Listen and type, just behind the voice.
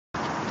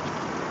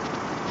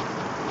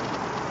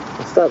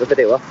I'll start the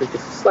video off with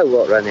just a slow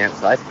walk around the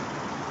outside.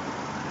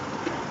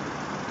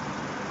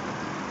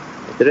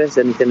 If there is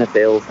anything I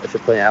feel I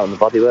should point out on the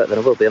bodywork, then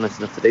I will be honest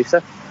enough to do so.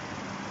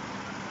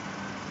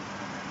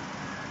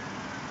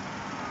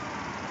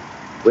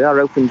 We are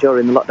open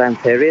during the lockdown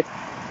period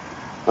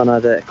on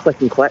either a click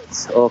and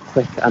collect or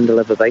click and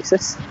deliver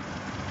basis.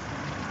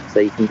 So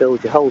you can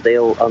build your whole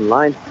deal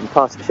online and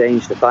part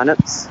exchange to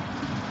finance,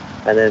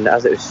 and then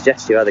as it would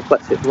suggest, you either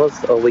collect it from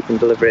us or we can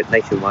deliver it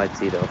nationwide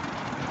to your door.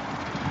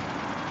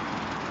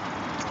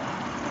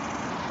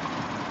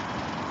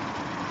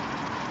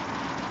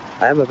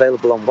 I am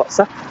available on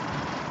WhatsApp.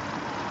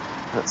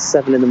 That's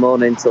 7 in the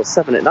morning till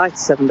 7 at night,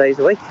 7 days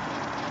a week.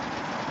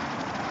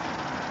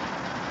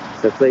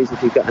 So please,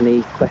 if you've got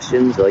any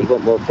questions or you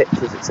want more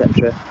pictures,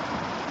 etc.,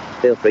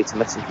 feel free to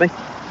message me.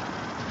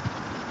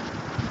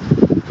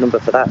 Number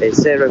for that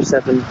is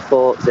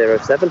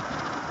 07407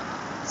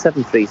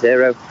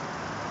 730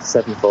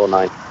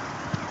 749.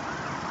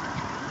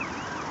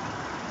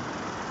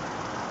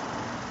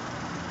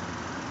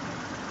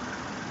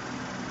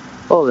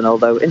 All in all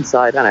though,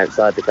 inside and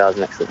outside the car's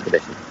in excellent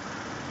condition.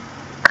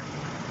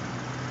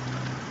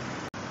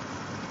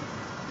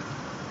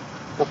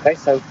 Okay,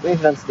 so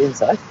moving on to the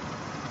inside.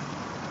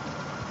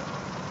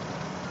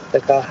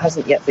 The car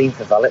hasn't yet been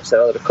for valet, so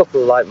there are a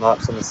couple of light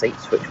marks on the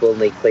seats which will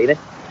need cleaning.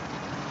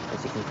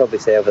 As you can probably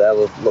see over there,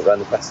 we'll look around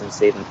the passenger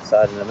seat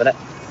side in a minute.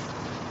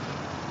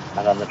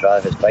 And on the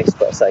driver's base,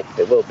 but I say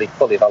it will be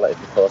fully valeted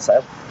before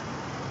sale.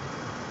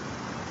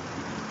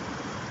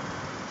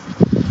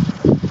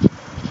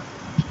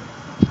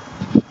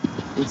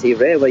 Into your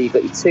rear, where you've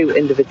got your 2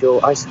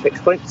 individual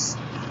ISOFIX points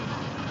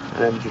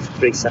and your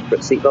 3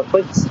 separate seatbelt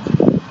points.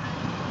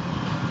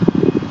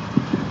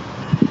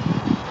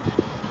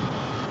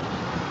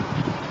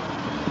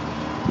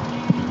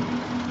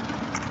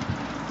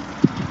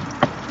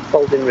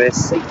 Folding rear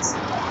seats.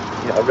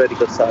 You've got a really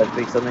good size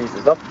piece on these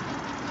as well.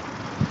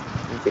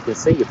 As you can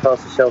see, your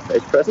parcel shelter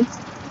is present.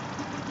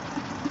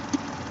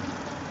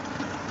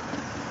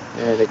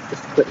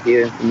 Just a quick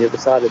view in from the other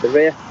side of the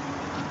rear.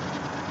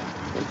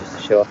 And just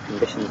to show off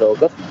conditions, all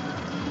good.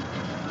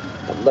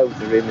 And loads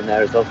of room in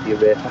there as well for your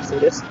rear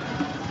passengers.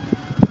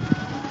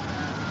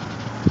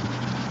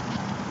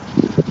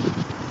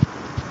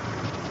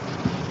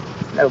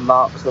 No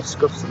marks or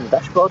scuffs on the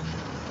dashboard.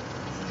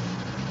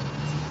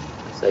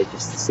 So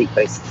just the seat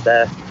bases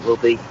there will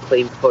be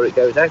cleaned before it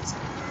goes out.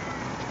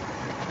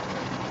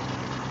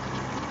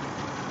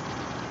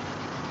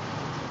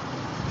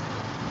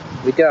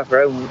 We do have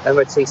our own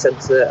MOT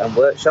centre and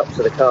workshop,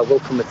 so the car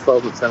will come with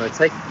 12 months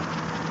MOT.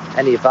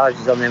 Any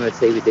advisories on the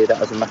MOT, we do that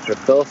as a matter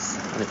of course,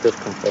 and it does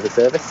come for the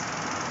service.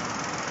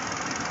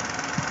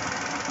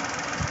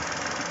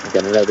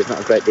 Again, I know there's not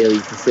a great deal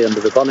you can see under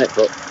the bonnet,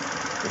 but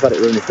we've had it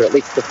running for at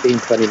least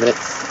 15-20 minutes.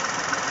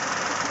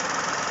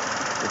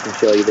 I can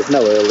show you there's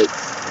no oil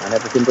leaks and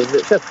everything does as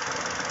it should.